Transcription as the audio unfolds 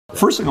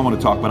First thing I want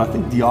to talk about, I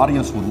think the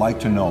audience would like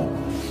to know,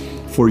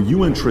 for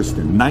you and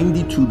Tristan,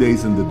 92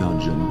 days in the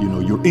dungeon, you know,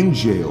 you're in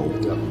jail,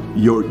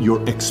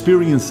 your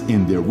experience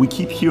in there, we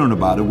keep hearing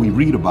about it, we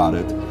read about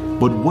it,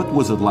 but what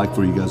was it like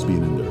for you guys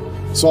being in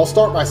there? So I'll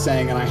start by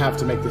saying, and I have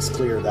to make this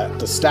clear, that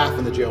the staff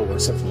in the jail were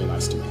exceptionally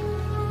nice to me.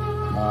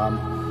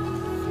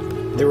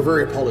 They were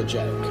very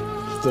apologetic.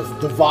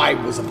 The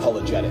vibe was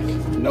apologetic.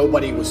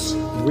 Nobody was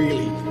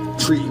really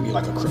treating me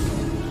like a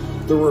criminal.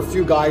 There were a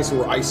few guys who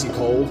were icy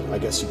cold, I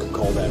guess you could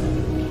call them.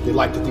 They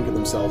like to think of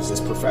themselves as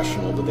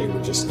professional, but they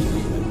were just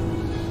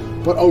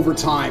human. But over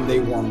time, they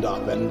warmed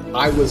up, and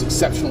I was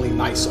exceptionally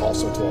nice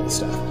also to all the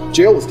staff.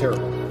 Jail was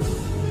terrible.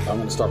 I'm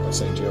going to start by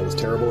saying jail was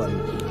terrible,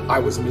 and I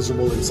was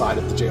miserable inside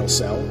of the jail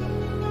cell.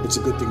 It's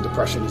a good thing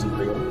depression isn't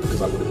real,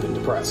 because I would have been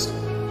depressed.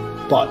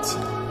 But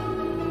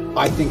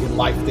I think in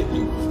life that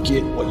you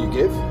get what you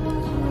give,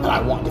 and I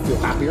wanted to feel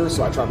happier,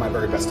 so I tried my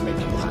very best to make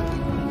people happy.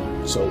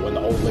 So when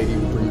the old lady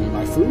would bring me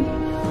my food,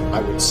 I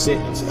would sit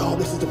and say, oh,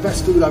 this is the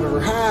best food I've ever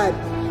had.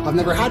 I've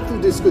never had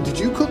food this good. Did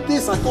you cook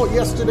this? I thought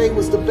yesterday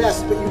was the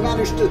best, but you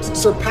managed to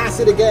surpass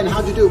it again.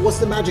 How'd you do it? What's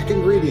the magic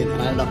ingredient?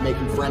 And I ended up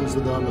making friends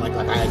with them. Like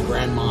I had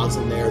grandmas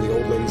in there, the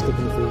old ladies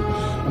cooking the food.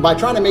 And by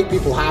trying to make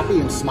people happy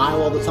and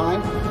smile all the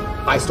time,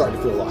 I started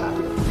to feel a lot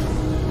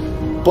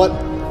happier. But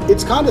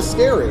it's kind of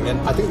scary. And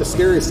I think the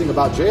scariest thing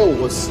about jail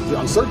was the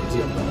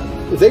uncertainty of it.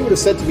 If they would have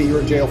said to me, you're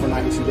in jail for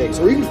 92 days,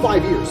 or even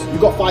 5 years, you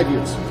got 5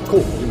 years,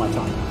 cool, I'll do my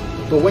time.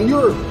 But when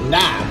you're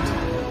nabbed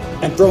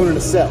and thrown in a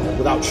cell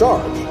without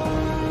charge,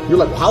 you're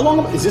like, well, how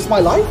long, is this my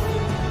life?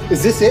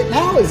 Is this it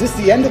now? Is this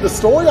the end of the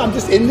story? I'm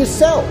just in this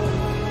cell.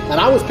 And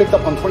I was picked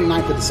up on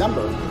 29th of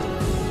December.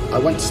 I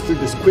went through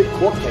this quick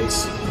court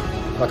case.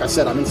 Like I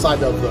said, I'm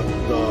inside of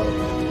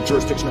the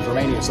jurisdiction of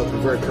Romania, so I have to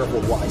be very careful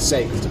with what I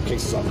say because the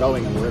case is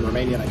ongoing and we're in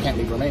Romania and I can't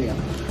leave Romania.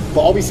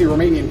 But obviously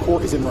Romanian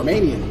court is in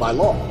Romanian by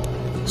law.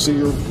 So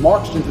you're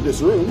marched into this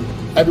room,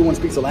 everyone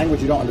speaks a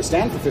language you don't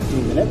understand for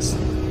 15 minutes,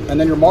 and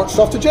then you're marched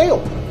off to jail.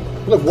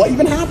 You're like, what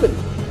even happened?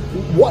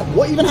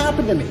 What even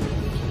happened to me?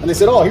 And they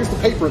said, oh, here's the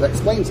paper that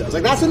explains it. I was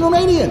like, that's in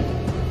Romanian.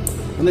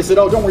 And they said,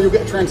 oh, don't worry, you'll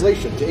get a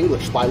translation to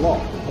English by law.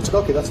 I was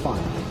like, okay, that's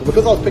fine. But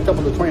because I was picked up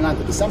on the 29th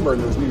of December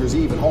and there was New Year's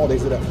Eve and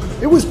holidays,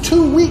 it was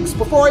 2 weeks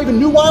before I even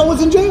knew why I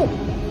was in jail.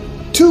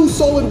 2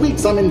 solid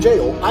weeks I'm in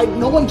jail.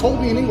 No one told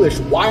me in English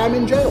why I'm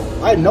in jail.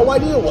 I had no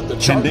idea what the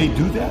charge. Can they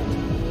do that?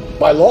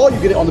 By law, you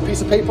get it on the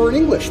piece of paper in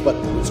English, but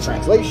it's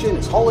translation,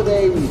 it's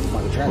holiday, we need to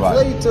find a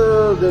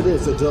translator,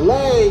 there's a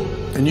delay.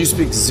 And you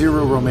speak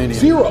zero Romanian?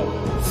 Zero.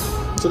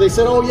 So they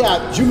said, oh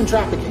yeah, human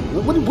trafficking.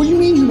 What do you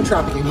mean human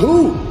trafficking?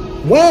 Who?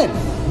 When?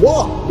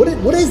 What?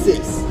 What is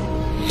this?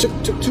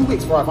 Took 2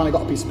 weeks before I finally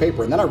got a piece of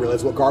paper, and then I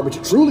realized what garbage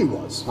it truly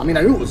was. I mean,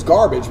 I knew it was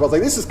garbage, but I was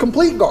like, this is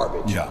complete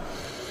garbage. Yeah.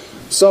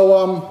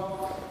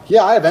 So,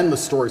 yeah, I have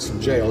endless stories from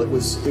jail. It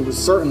was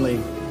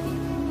certainly...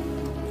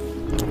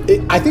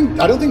 I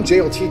don't think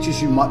jail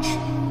teaches you much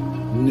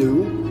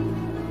new.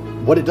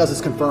 What it does is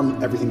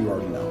confirm everything you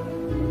already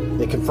know.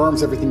 It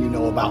confirms everything you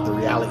know about the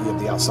reality of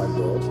the outside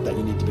world, that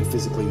you need to be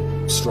physically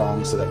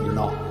strong so that you're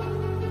not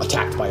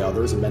attacked by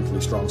others, and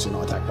mentally strong so you're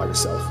not attacked by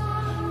yourself.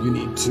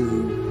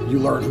 You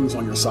learn who's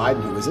on your side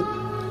and who isn't.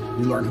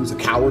 You learn who's a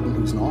coward and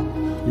who's not.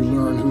 You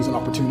learn who's an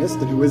opportunist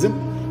and who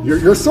isn't.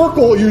 Your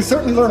circle, you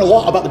certainly learn a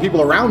lot about the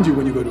people around you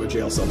when you go to a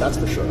jail cell, that's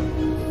for sure.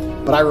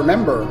 But I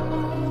remember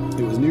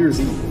it was New Year's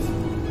Eve.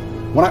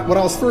 When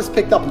I was first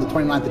picked up on the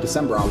 29th of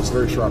December, I was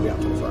very sure I'd be out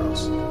 24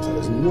 hours. So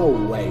there's no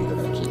way they're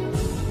going to keep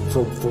me.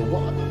 For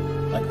what?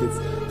 Like,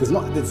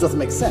 this doesn't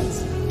make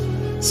sense.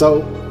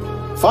 So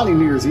finally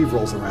New Year's Eve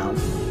rolls around,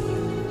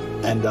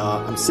 and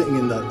I'm sitting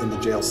in the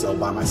jail cell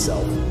by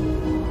myself.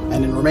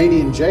 And in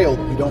Romanian jail,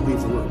 you don't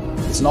leave the room.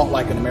 It's not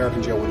like an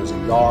American jail where there's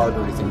a yard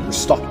or anything. You're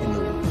stuck in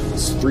the room.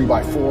 It's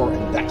 3x4,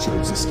 and that's your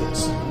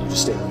existence. You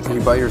just stay there. Are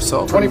you by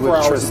yourself? 24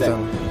 hours a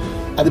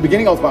day. At the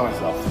beginning, I was by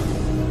myself.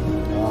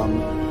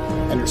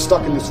 And you're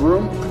stuck in this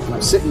room, and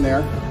I'm sitting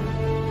there,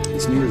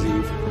 it's New Year's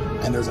Eve,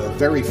 and there's a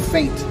very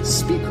faint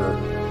speaker,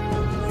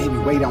 maybe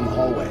way down the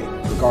hallway.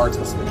 The guards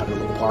must have been having a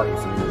little party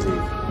for New Year's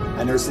Eve.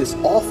 And there's this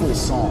awful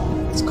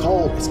song. It's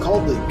called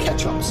the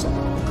Ketchup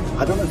song.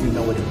 I don't know if you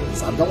know what it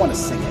is. I don't want to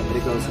sing it, but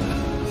it goes,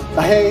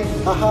 hey,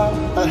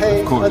 ha-ha,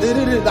 hey,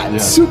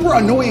 that super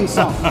annoying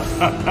song.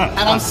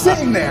 And I'm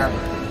sitting there,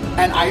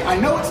 and I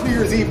know it's New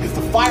Year's Eve because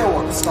the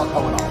fireworks start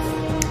going off.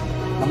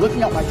 And I'm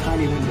looking out my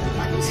tiny window.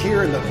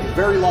 Here in the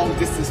very long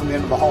distance from the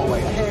end of the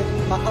hallway. Hey,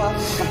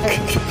 hey.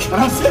 And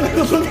I'm sitting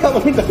there looking out the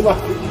window like,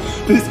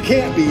 this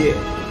can't be it.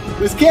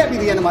 This can't be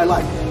the end of my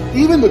life.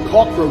 Even the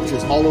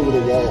cockroaches all over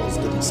the walls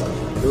didn't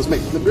celebrate. There was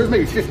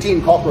maybe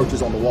 15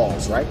 cockroaches on the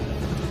walls, right?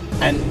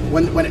 And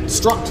when it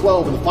struck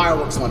 12 and the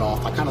fireworks went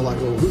off, I kind of like,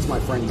 oh, who's my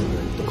friends in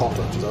here? The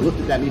cockroaches. I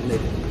looked at them, even they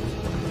didn't.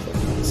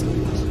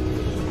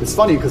 It's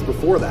funny because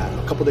before that,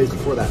 a couple days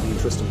before that, me and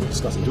Tristan were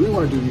discussing, do we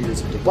want to do New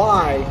Year's in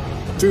Dubai?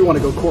 Do we want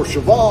to go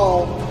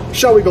Courchevel?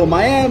 Shall we go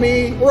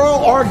Miami? We're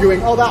all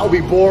arguing, oh, that would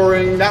be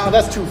boring. Now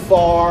that's too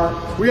far.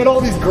 We had all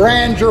these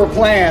grandeur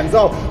plans.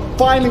 Oh,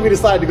 finally we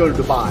decided to go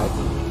to Dubai.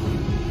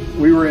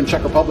 we were in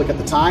Czech Republic at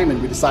the time,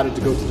 and we decided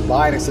to go to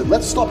Dubai, and I said,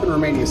 let's stop in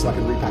Romania so I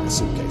can repack a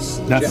suitcase.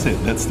 That's it.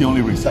 That's the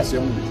only reason. That's the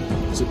only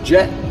reason. So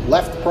jet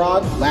left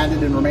Prague,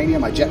 landed in Romania.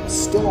 My jet was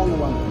still on the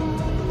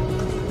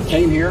runway.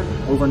 Came here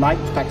overnight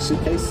to pack a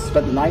suitcase,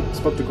 spent the night,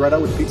 spoke to Greta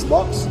with a pizza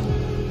box,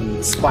 and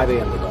it's 5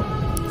 a.m. to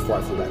go before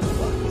I flew back to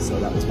Dubai. So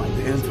that was my day.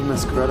 The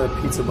infamous Greta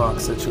pizza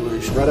box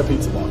situation. Greta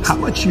pizza box. How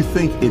much you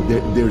think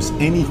there's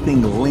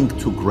anything linked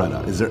to Greta?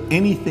 Is there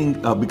anything,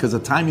 because the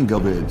timing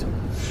of it?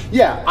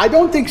 Yeah, I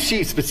don't think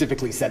she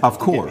specifically said that. Of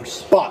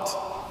course. But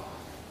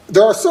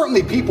there are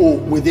certainly people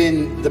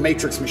within the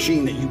Matrix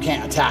machine that you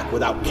can't attack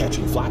without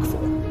catching flack for.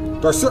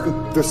 There's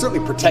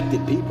certainly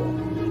protected people.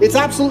 It's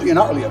absolutely and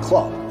utterly a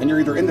club, and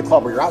you're either in the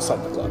club or you're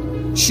outside the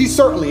club. She's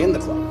certainly in the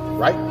club,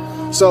 right?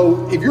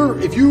 So if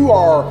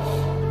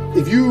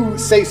you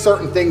say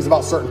certain things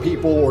about certain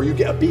people, or you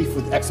get a beef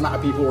with X amount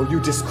of people, or you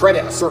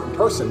discredit a certain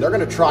person, they're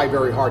going to try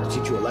very hard to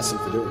teach you a lesson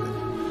for doing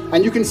it.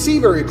 And you can see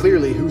very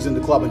clearly who's in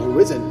the club and who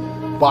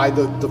isn't by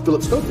the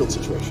Philip Schofield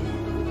situation.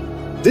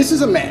 This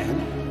is a man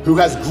who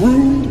has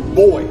groomed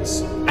boys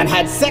and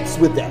had sex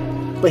with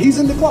them, but he's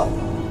in the club.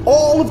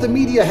 All of the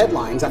media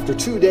headlines after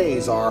 2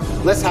 days are,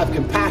 let's have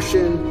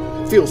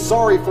compassion, feel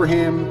sorry for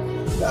him,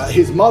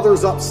 his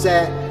mother's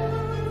upset.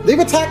 They've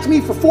attacked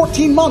me for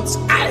 14 months,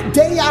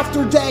 day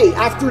after day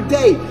after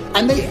day,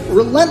 and they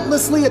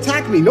relentlessly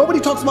attack me. Nobody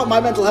talks about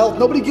my mental health.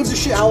 Nobody gives a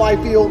shit how I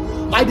feel.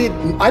 I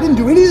didn't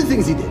do any of the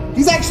things he did.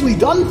 He's actually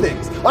done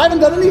things. I haven't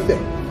done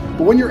anything.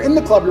 But when you're in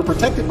the club, you're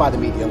protected by the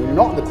media. When you're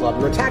not in the club,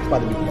 you're attacked by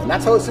the media. And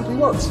that's how it simply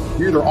works.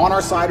 You're either on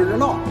our side or you're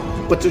not.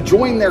 But to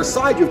join their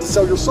side, you have to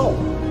sell your soul.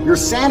 Your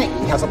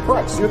sanity has a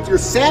price. Your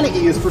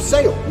sanity is for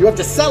sale. You have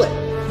to sell it.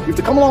 You have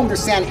to come along with your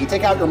sanity,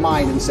 take out your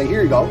mind and say,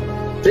 here you go.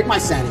 Take my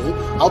sanity.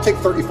 I'll take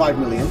 35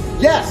 million.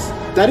 Yes,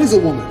 that is a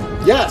woman.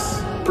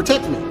 Yes,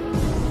 protect me.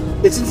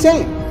 It's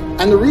insane.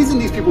 And the reason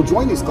these people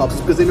join these clubs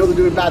is because they know they're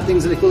doing bad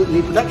things and they feel they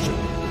need protection.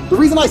 The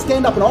reason I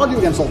stand up and argue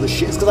against all this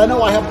shit is because I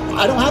know I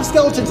don't have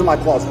skeletons in my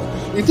closet.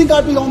 You think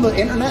I'd be on the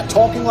internet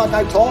talking like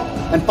I talk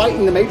and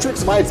fighting the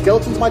Matrix if I had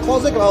skeletons in my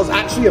closet and I was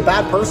actually a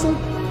bad person?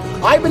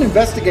 I've been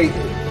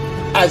investigated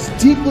as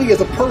deeply as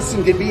a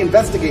person can be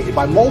investigated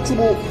by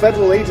multiple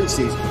federal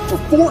agencies for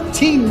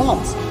 14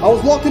 months. I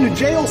was locked in a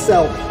jail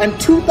cell and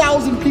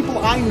 2,000 people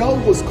I know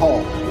was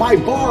called. My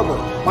barber,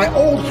 my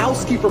old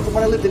housekeeper from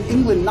when I lived in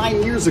England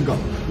 9 years ago,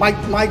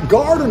 my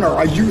gardener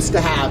I used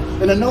to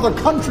have in another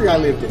country I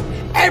lived in.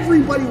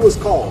 Everybody was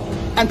called.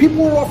 And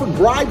people were offered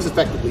bribes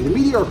effectively. The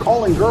media are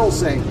calling girls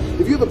saying,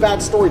 if you have a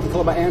bad story to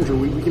tell about Andrew,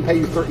 we can pay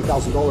you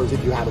 $30,000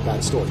 if you have a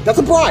bad story. That's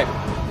a bribe.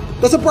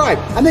 That's a bribe.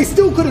 And they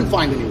still couldn't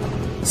find anyone.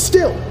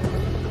 Still,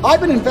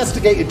 I've been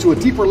investigated to a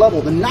deeper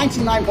level than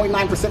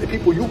 99.9% of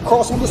people you'll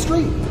cross on the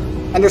street.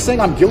 And they're saying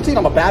I'm guilty and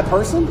I'm a bad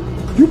person?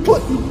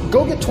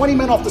 Go get 20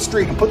 men off the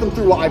street and put them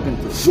through what I've been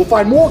through. You'll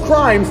find more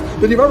crimes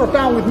than you've ever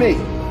found with me.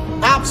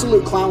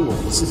 Absolute clown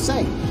world. It's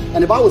insane.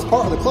 And if I was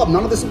part of the club,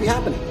 none of this would be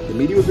happening. The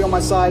media would be on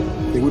my side.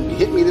 They wouldn't be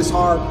hitting me this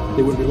hard.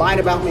 They wouldn't be lying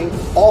about me.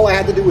 All I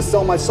had to do was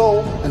sell my soul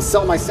and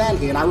sell my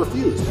sanity, and I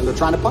refused. And they're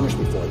trying to punish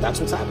me for it. That's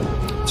what's happening.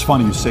 It's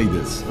funny you say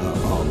this.